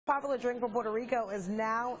popular drink from Puerto Rico is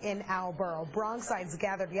now in our borough. Bronxites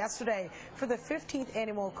gathered yesterday for the 15th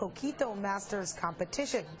annual Coquito Masters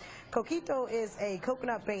competition. Coquito is a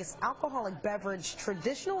coconut-based alcoholic beverage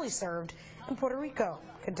traditionally served in Puerto Rico.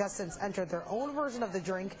 Contestants entered their own version of the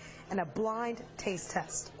drink in a blind taste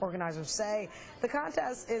test. Organizers say the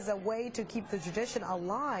contest is a way to keep the tradition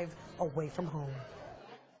alive away from home.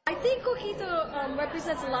 I think Coquito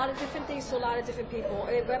represents a lot of different things to a lot of different people.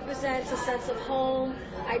 It represents a sense of home,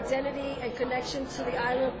 identity, and connection to the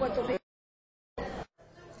island of Puerto Rico.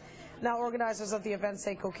 Now, organizers of the event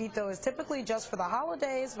say Coquito is typically just for the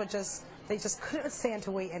holidays, but they just couldn't stand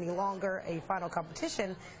to wait any longer. A final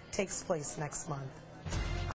competition takes place next month.